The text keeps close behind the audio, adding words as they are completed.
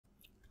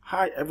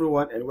Hi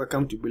everyone and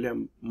welcome to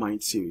Brilliant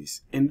Mind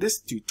series. In this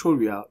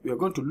tutorial, we are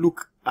going to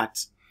look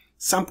at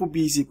sample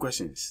BECE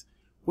questions,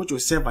 which will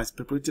serve as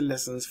preparatory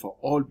lessons for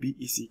all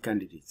BECE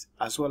candidates,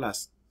 as well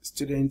as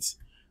students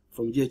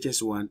from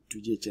JHS 1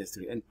 to JHS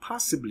 3 and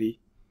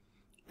possibly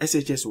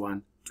SHS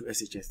 1 to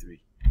SHS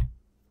 3.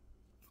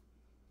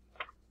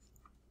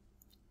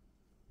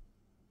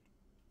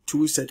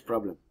 Two set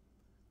problem,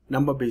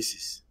 number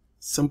basis,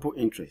 simple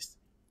interest,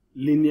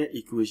 linear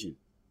equation,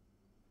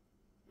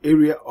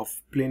 area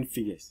of plane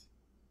figures,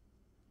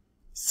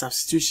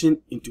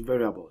 substitution into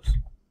variables,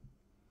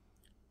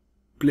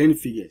 plane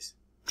figures,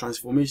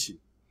 transformation,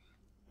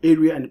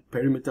 area and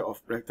perimeter of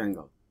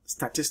rectangle,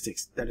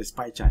 statistics, that is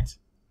pie chart,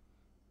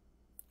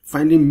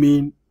 finding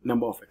mean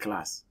number of a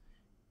class,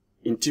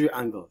 interior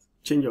angles,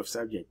 change of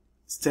subject,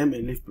 stem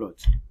and leaf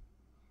plots,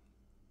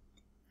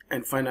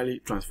 and finally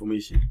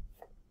transformation.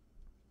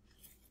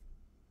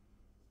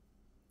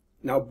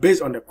 Now,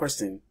 based on the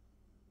question,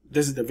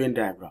 this is the Venn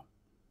diagram.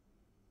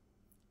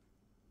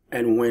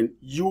 And when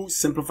you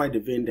simplify the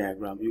Venn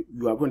diagram,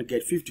 you are going to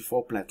get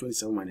 54 plus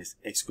 27 minus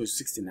x equals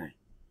 69.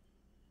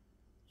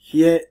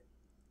 Here,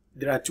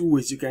 there are two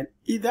ways. You can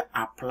either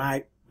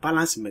apply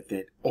balance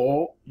method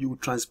or you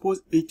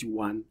transpose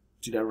 81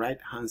 to the right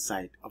hand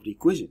side of the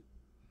equation.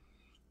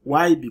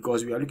 Why?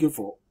 Because we are looking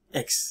for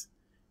x.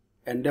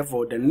 And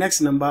therefore, the next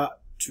number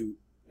to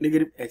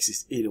negative x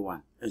is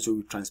 81. And so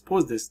we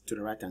transpose this to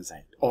the right hand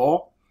side.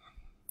 Or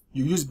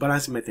you use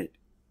balance method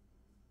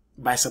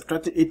by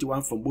subtracting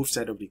 81 from both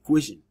sides of the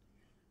equation.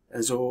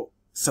 And so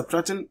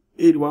subtracting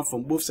 81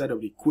 from both sides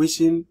of the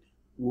equation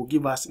will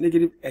give us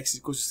negative x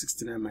equals to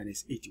 69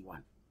 minus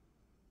 81.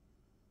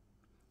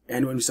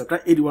 And when we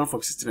subtract 81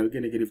 from 69, we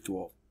get negative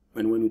 12.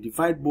 And when we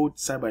divide both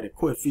sides by the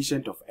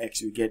coefficient of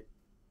x, we get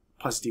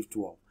positive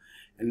 12.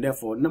 And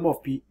therefore, number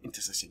of P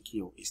intersection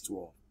Q is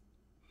 12.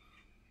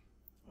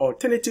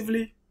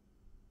 Alternatively,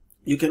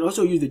 you can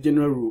also use the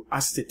general rule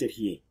as stated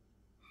here.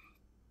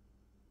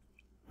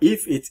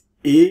 If it's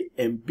A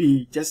and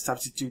B, just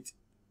substitute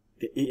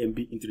the A and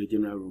B into the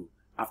general rule.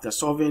 After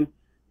solving,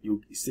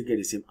 you still get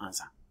the same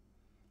answer.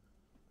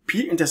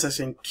 P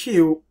intersection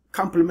Q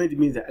complement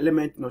means the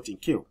element not in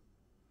Q.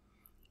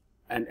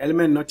 An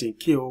element not in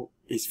Q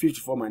is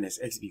 54 minus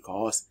x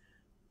because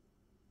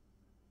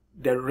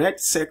the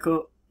red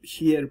circle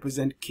here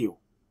represents Q.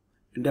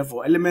 And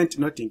therefore, element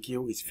not in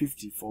Q is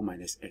 54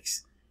 minus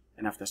x.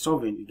 And after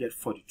solving, you get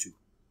 42.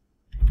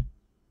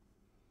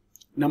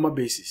 Number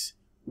basis.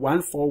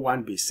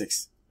 141 base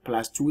 6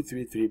 plus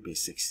 233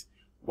 base 6.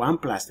 1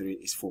 plus 3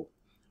 is 4.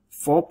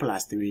 4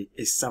 plus 3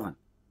 is 7.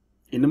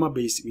 In number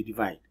base, we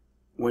divide.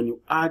 When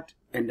you add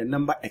and the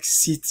number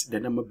exceeds the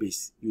number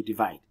base, you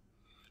divide.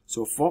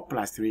 So 4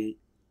 plus 3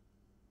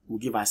 will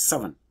give us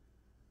 7.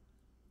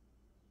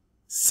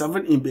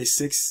 7 in base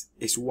 6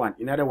 is 1.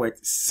 In other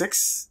words,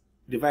 6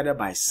 divided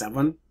by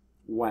 7,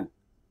 1.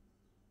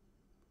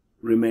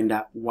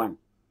 Remainder 1.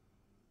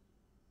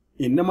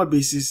 In number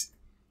basis,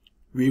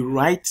 we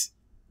write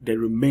the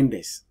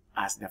remainders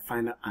as the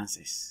final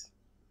answers.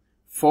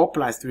 4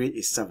 plus 3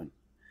 is 7.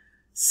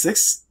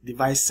 6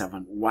 divides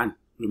 7, 1,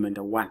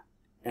 remainder 1.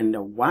 And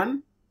the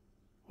 1,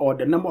 or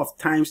the number of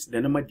times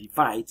the number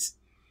divides,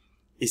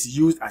 is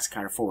used as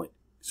carry forward.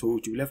 So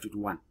you're left with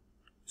 1.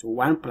 So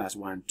 1 plus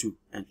 1, 2,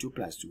 and 2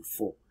 plus 2,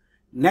 4.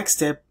 Next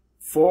step,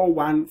 4,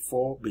 1,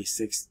 4 base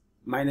 6,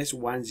 minus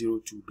 1, 0,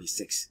 2 base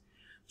 6.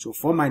 So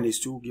 4 minus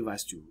 2 give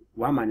us 2.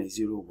 1 minus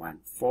 0, 1.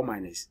 4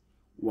 minus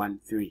 1,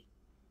 3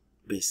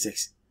 base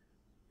 6.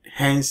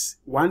 Hence,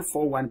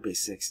 141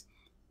 base 6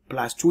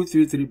 plus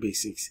 233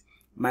 base 6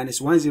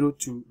 minus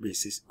 102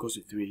 base 6 equals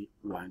to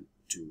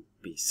 312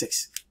 base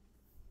 6.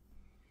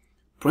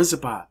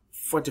 Principal,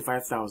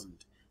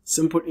 45,000.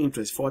 Simple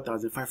interest,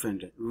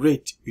 4,500.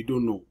 Rate, we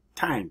don't know.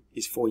 Time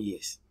is 4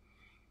 years.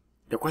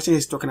 The question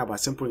is talking about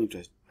simple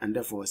interest, and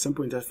therefore,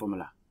 simple interest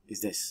formula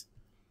is this.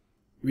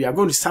 We are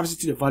going to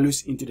substitute the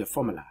values into the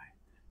formula,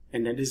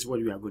 and then this is what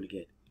we are going to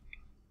get.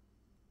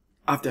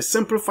 After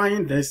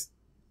simplifying this,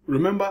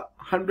 remember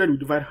 100 we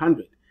divide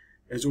 100,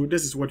 and so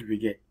this is what we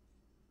get.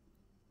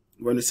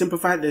 When we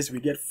simplify this, we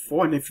get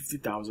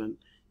 450,000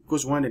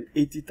 equals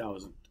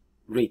 180,000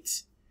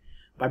 rate.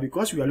 But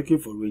because we are looking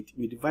for rate,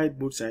 we divide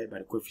both sides by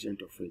the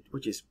coefficient of rate,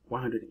 which is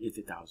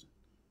 180,000.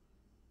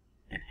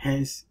 And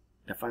hence,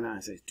 the final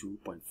answer is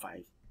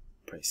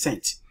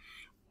 2.5%.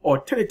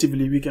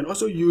 Alternatively, we can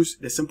also use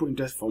the simple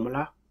interest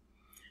formula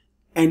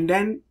and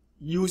then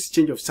use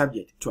change of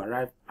subject to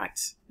arrive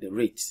at the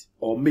rate,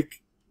 or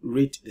make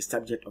rate the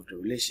subject of the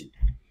relation.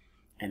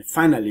 And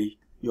finally,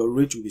 your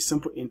rate will be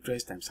simple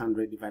interest times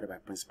 100 divided by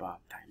principal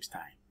times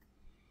time.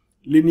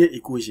 Linear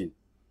equation.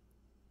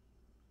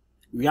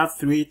 We have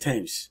 3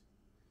 terms,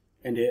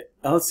 and the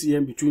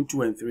LCM between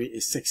 2 and 3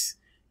 is 6.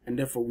 And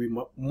therefore, we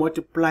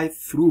multiply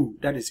through,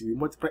 that is, we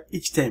multiply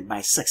each term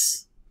by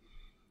 6.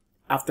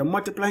 After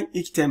multiplying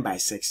each term by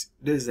 6,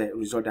 this is the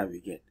result that we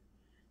get.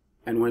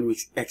 And when we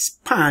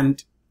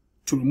expand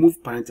to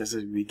remove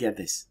parentheses, we get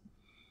this.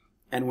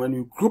 And when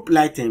we group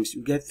like terms,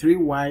 we get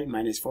 3y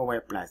minus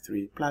 4y plus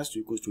 3 plus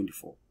 2 equals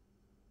 24.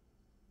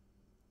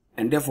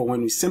 And therefore,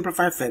 when we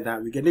simplify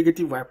further, we get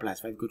negative y plus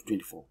 5 equal to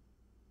 24.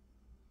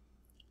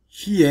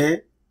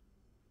 Here,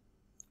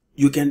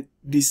 you can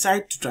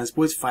decide to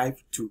transpose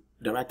 5 to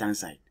the right hand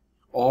side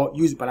or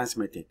use the balance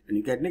method, and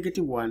you get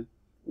negative 1,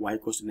 y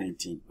equals to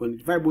 19. When you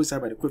divide both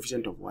sides by the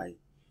coefficient of y,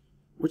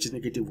 which is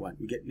negative 1,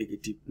 we get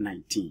negative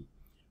 19.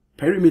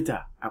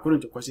 Perimeter, according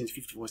to the question, is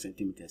 54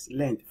 centimeters,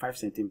 length 5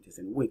 centimeters,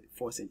 and width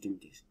 4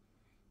 centimeters.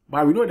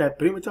 But we know that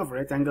perimeter of a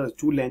rectangle is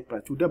 2 length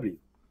plus 2w.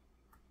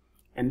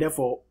 And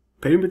therefore,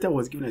 perimeter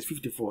was given as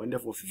 54, and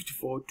therefore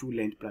 54, 2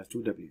 length plus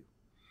 2w.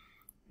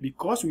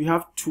 Because we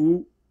have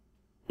 2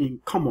 in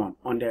common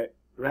on the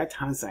right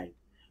hand side,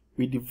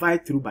 we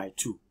divide through by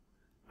 2.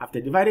 After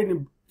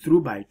dividing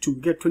through by 2, we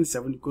get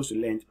 27 equals to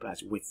length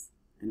plus width,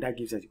 and that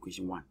gives us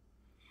equation 1.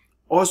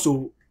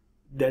 Also,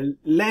 the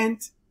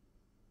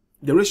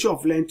ratio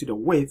of length to the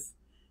width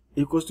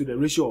equals to the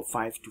ratio of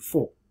 5 to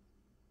 4.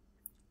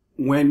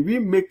 When we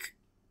make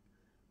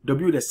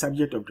W the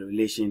subject of the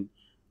relation,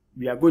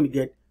 we are going to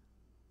get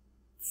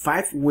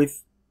 5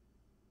 width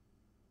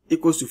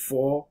equals to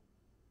 4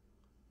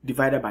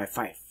 divided by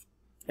 5.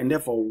 And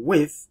therefore,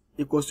 width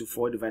equals to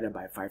 4 divided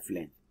by 5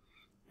 length.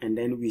 And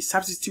then we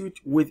substitute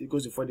width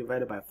equals to 4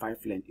 divided by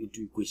 5 length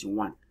into equation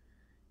 1.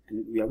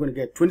 And we are going to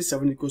get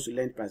 27 equals to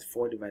length plus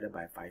 4 divided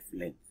by 5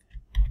 length.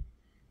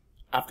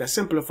 After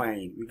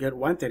simplifying, we get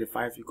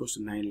 135 equals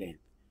to 9 length.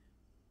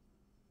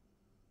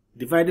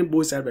 Dividing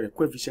both sides by the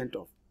coefficient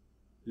of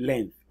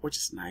length, which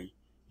is 9,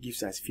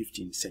 gives us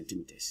 15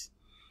 centimeters.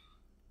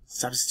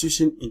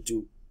 Substitution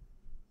into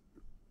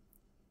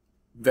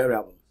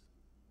variables.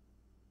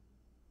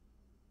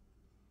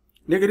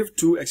 Negative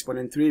 2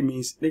 exponent 3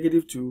 means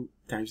negative 2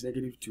 times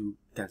negative 2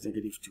 times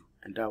negative 2,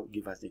 and that will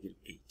give us negative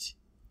 8.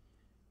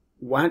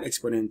 1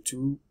 exponent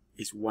 2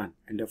 is 1,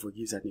 and therefore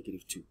gives us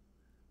negative 2.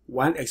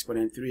 1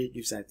 exponent 3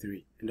 gives us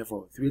 3, and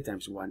therefore 3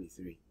 times 1 is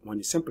 3. When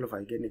you simplify,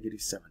 you get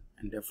negative 7,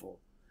 and therefore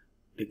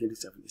negative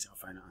 7 is our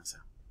final answer.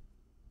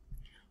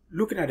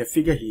 Looking at the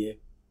figure here,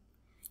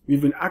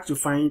 we've been asked to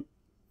find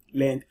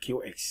length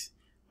QX,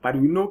 but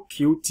we know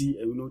QT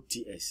and we know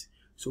TS.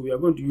 So we are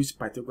going to use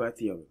Pythagorean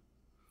theorem.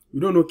 We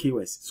don't know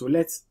QS, so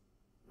let's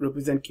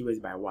represent QS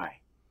by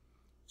Y.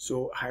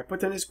 So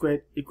hypotenuse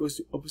squared equals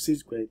to opposite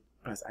squared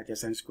plus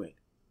adjacent squared.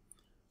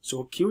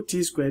 So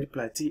QT squared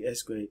plus TS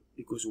squared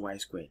equals to Y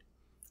squared.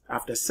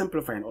 After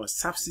simplifying or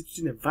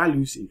substituting the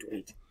values into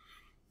it,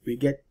 we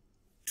get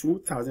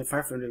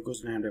 2,500 equals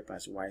to 900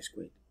 plus Y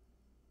squared.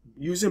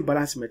 Using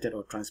balance method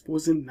or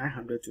transposing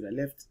 900 to the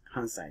left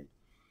hand side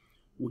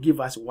will give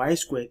us Y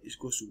squared is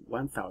equals to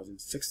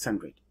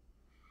 1,600.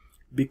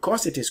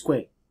 Because it is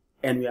square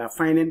and we are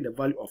finding the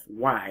value of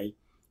Y,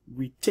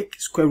 we take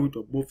square root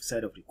of both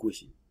sides of the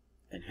equation,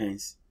 and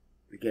hence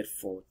we get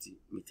 40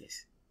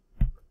 meters.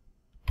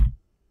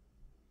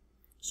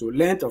 So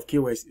length of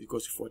QS is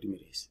equals to 40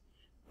 meters.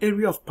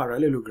 Area of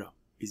parallelogram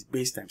is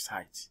base times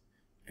height,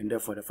 and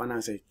therefore the final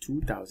answer is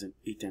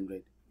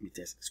 2,800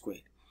 meters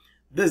squared.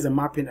 This is the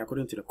mapping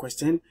according to the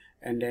question,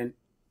 and then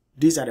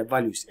these are the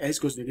values. X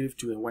equals to negative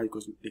 2 and Y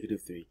equals to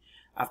negative 3.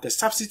 After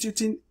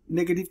substituting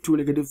negative 2,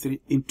 negative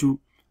 3 into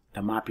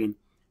the mapping,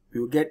 we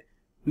will get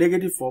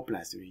negative 4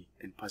 plus 3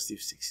 and positive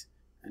 6.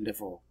 And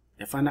therefore,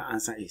 the final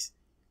answer is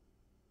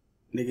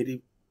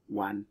negative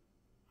 1,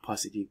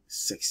 positive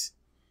 6.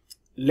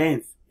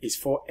 Length is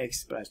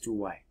 4x plus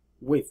 2y.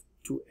 Width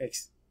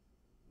 2x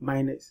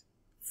minus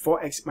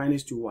 4x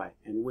minus 2y,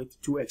 and width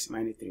 2x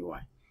minus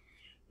 3y.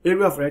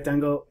 Area of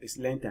rectangle is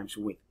length times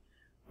width,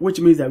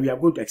 which means that we are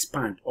going to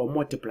expand or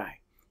multiply.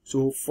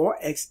 So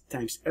 4x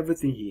times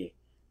everything here,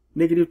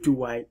 negative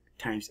 2y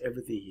times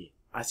everything here,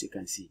 as you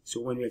can see.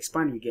 So when we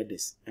expand, we get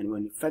this, and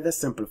when we further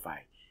simplify,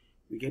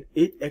 we get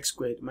 8x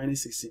squared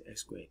minus 16x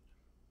squared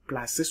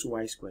plus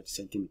 6y squared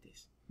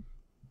centimeters.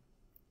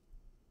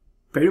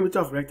 Perimeter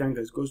of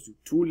rectangle goes to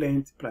 2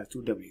 length plus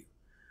 2w.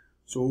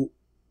 So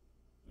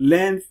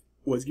length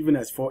was given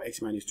as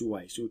 4x minus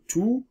 2y. So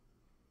 2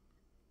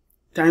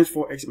 times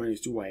 4x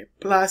minus 2y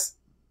plus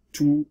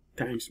 2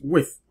 times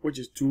width, which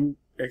is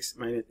 2x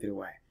minus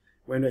 3y.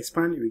 When we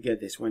expand, we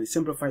get this. When we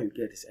simplify, we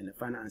get this, and the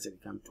final answer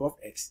becomes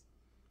 12x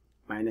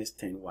minus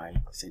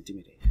 10y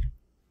centimeters.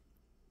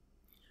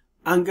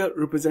 Angle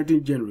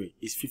representing January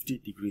is 50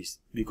 degrees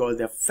because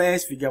the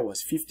first figure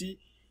was 50,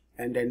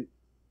 and then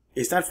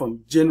it starts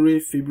from January,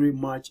 February,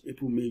 March,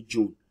 April, May,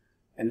 June,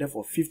 and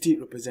therefore 50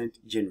 represents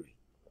January.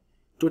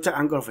 Total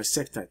angle of a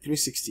sector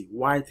 360.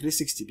 Why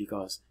 360?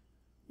 Because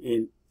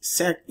in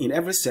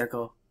every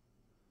circle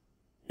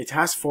it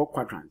has 4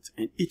 quadrants,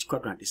 and each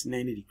quadrant is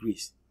 90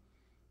 degrees.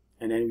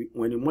 And then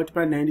when you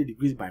multiply 90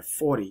 degrees by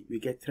 40, we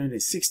get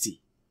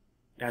 360.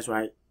 That's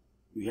why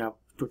we have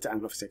total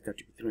angle of sector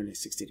to be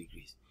 360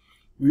 degrees.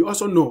 We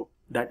also know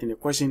that in the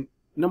question,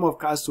 number of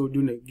cars sold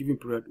during a given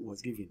period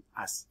was given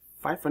as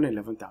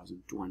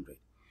 511,200.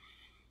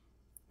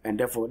 And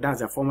therefore,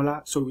 that's the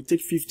formula. So we take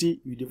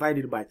 50, we divide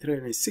it by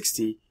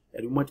 360,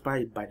 and we multiply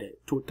it by the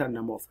total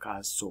number of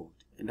cars sold.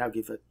 And that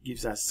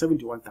gives us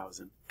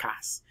 71,000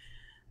 cars.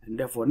 And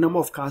therefore, number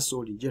of cars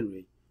sold in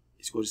January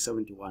is equal to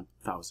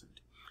 71,000.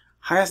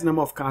 highest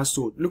number of cars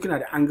sold. Looking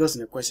at the angles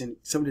in the question,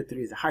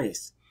 73 is the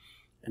highest.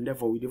 And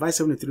therefore, we divide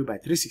 73 by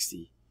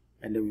 360.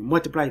 And then we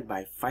multiply it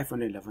by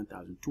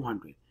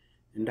 511,200.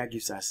 And that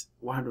gives us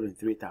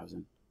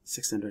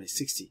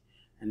 103,660.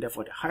 And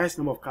therefore, the highest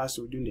number of cars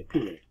sold during the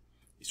period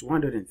is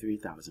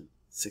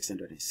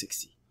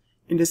 103,660.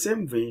 In the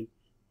same vein,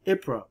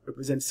 April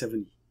represents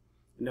 70.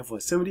 And therefore,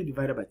 70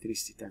 divided by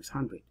 360 times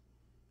 100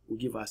 will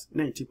give us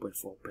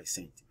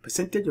 19.4%.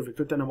 Percentage of the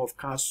total number of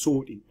cars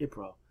sold in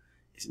April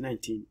is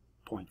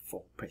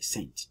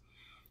 19.4%.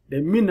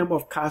 The mean number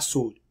of cars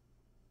sold,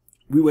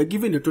 we were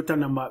given the total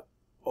number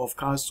of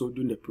cars sold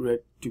during the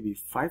period to be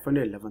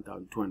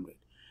 511,200.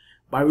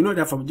 But we know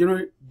that from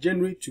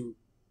January to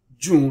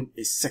June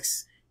is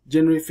 6.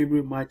 January,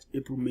 February, March,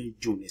 April, May,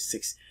 June is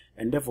 6.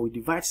 And therefore, we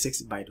divide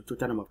 6 by the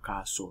total number of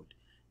cars sold.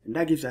 And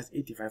that gives us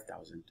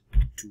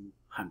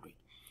 85,200.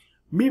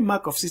 Mean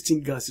mark of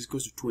 16 girls is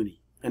equal to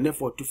 20. And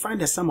therefore, to find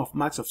the sum of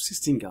marks of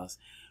 16 girls,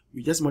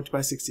 we just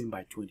multiply 16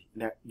 by 20.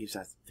 And that gives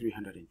us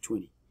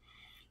 320.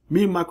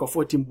 Mean mark of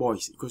 14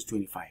 boys equals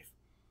 25.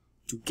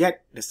 To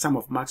get the sum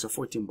of marks of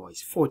 14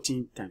 boys,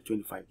 14 times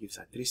 25 gives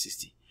us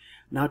 360.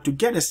 Now, to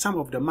get the sum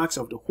of the marks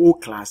of the whole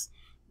class,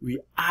 we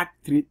add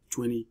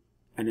 320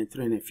 and then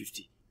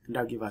 350. And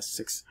that gives us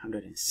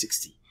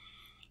 660.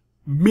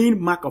 Mean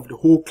mark of the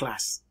whole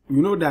class.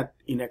 You know that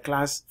in a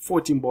class,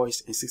 14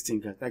 boys and 16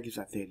 girls, that gives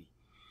us 30.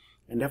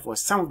 And therefore,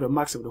 sum of the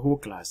marks of the whole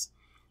class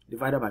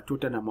divided by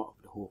total number of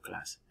the whole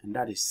class. And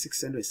that is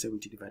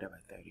 670 divided by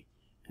 30.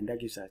 And that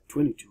gives us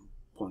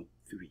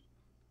 22.3.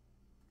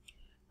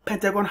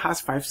 Pentagon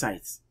has 5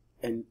 sides.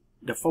 And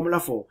the formula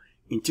for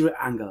interior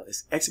angle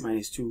is x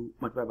minus 2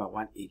 multiplied by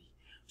 180.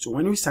 So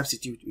when we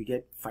substitute, we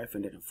get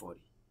 540.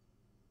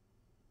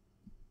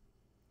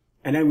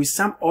 And then we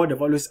sum all the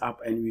values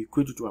up and we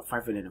equate it to a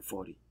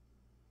 540.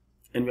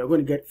 And we are going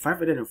to get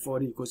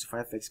 540 equals to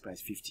 5x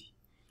plus 50.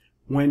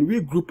 When we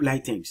group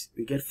like terms,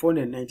 we get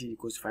 490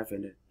 equals to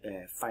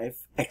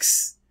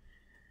 5x.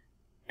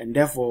 And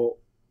therefore,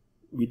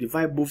 we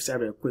divide both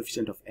sides by the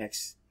coefficient of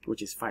x,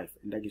 which is 5.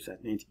 And that gives us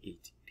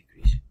 98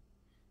 degrees.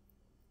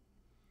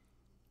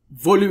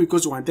 Volume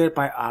equals to 1/3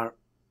 pi r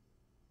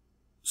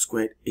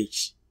squared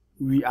h.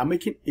 We are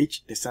making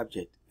h the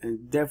subject.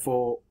 And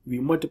therefore, we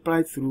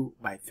multiply through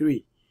by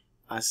 3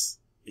 as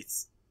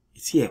it's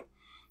here.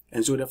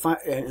 And so we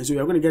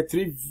are going to get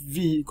 3v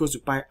equals to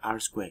pi r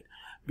squared.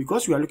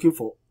 Because we are looking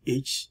for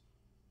h,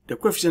 the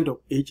coefficient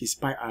of h is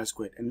pi r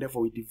squared. And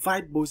therefore, we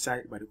divide both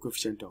sides by the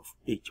coefficient of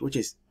h, which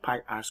is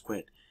pi r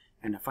squared.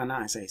 And the final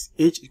answer is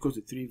h equals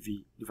to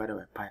 3v divided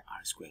by pi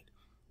r squared.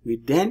 We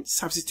then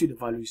substitute the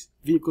values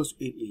v equals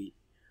to 8a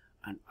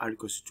and r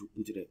equals to 2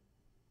 into the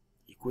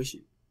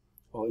equation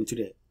or into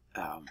the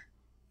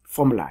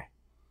formula.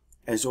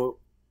 And so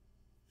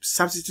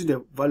substitute the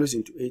values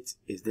into 8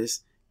 is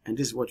this, and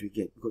this is what we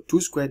get. Because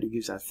 2 squared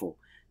gives us 4.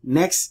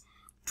 Next,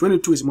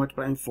 22 is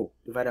multiplying 4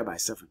 divided by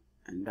 7,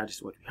 and that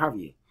is what we have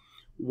here.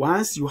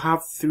 Once you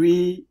have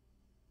 3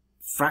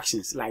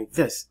 fractions like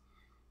this,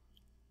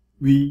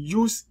 we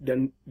use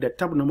the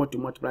top number to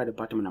multiply the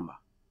bottom number,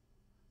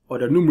 or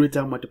the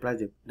numerator multiplies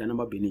the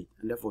number beneath,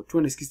 and therefore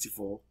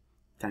 264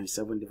 times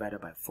 7 divided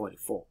by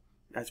 44.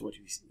 That's what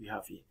we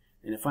have here,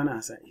 and the final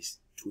answer is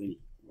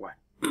 21.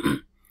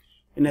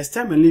 In a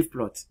stem and leaf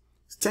plot,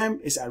 stem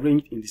is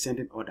arranged in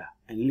descending order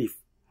and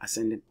leaf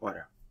ascending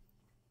order.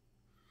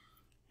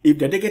 If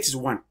the digit is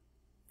 1,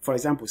 for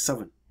example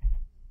 7,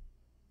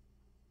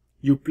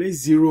 you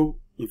place 0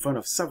 in front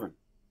of 7.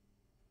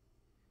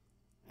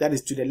 That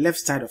is to the left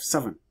side of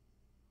 7.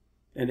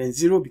 And then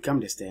 0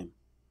 becomes the stem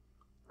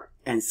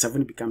and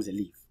 7 becomes the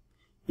leaf.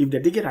 If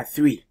the digit are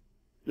 3,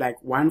 like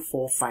 1,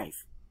 4,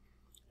 5,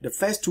 the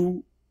first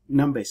 2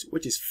 numbers,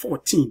 which is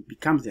 14,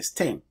 becomes the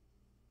stem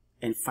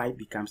and 5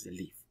 becomes the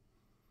leaf.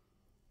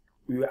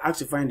 We were asked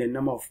to find the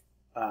number of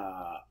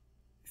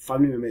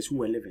family members who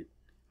were living.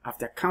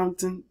 After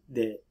counting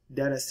the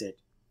data set,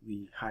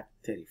 we had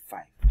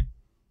 35.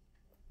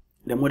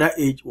 The mother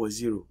age was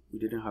 0. We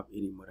didn't have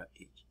any mother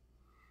age.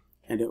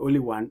 And the only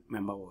one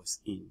member was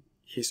in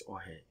his or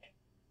her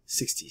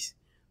 60s.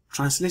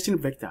 Translation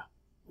vector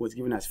was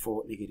given as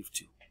 4,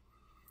 -2.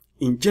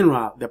 In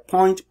general, the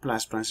point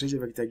plus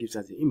translation vector gives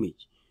us the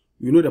image.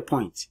 We know the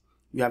point.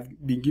 We have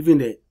been given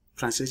the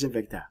translation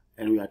vector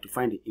and we have to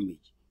find the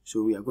image.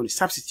 So we are going to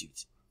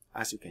substitute,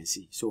 as you can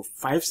see. So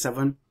 5,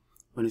 7,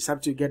 when we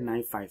substitute, get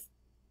 9, 5.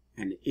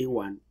 And the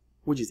A1,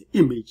 which is the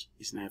image,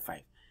 is 9,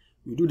 5.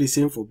 We do the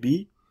same for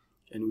B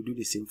and we do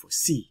the same for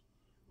C.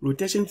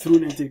 Rotation through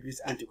 90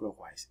 degrees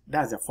anticlockwise.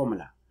 That's the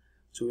formula.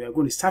 So we are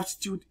going to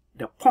substitute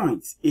the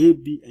points A,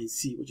 B, and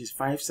C, which is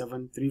 5,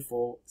 7, 3,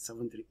 4,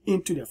 7, 3,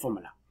 into the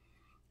formula.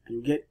 And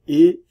we get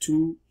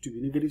A2 to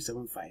be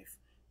 -7, 5,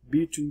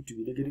 B2 to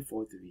be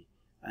 -4, 3,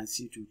 and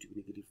C2 to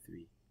be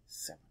 -3,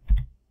 7.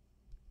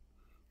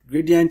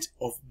 Gradient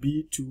of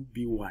B2,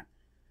 B1.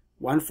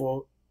 1,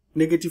 4,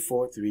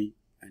 -4, 3,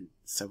 and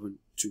 7,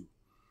 2.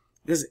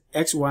 This is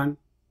x1,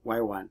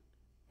 y1,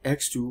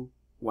 x2,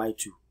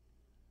 y2.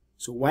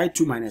 So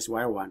y2 minus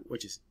y1,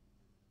 which is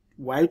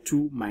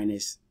y2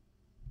 minus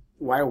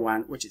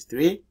y1, which is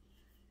 3,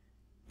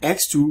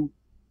 x2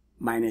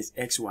 minus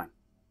x1,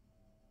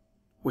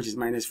 which is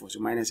minus 4. So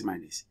minus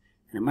minus.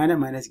 And the minus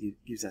minus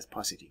gives us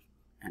positive.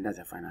 And that's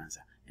the final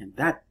answer. And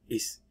that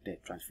is the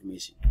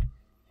transformation.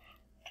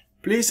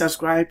 Please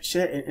subscribe,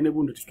 share, and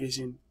enable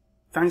notification.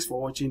 Thanks for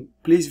watching.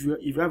 Please,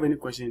 if you have any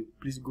question,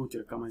 please go to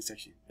the comment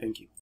section. Thank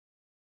you.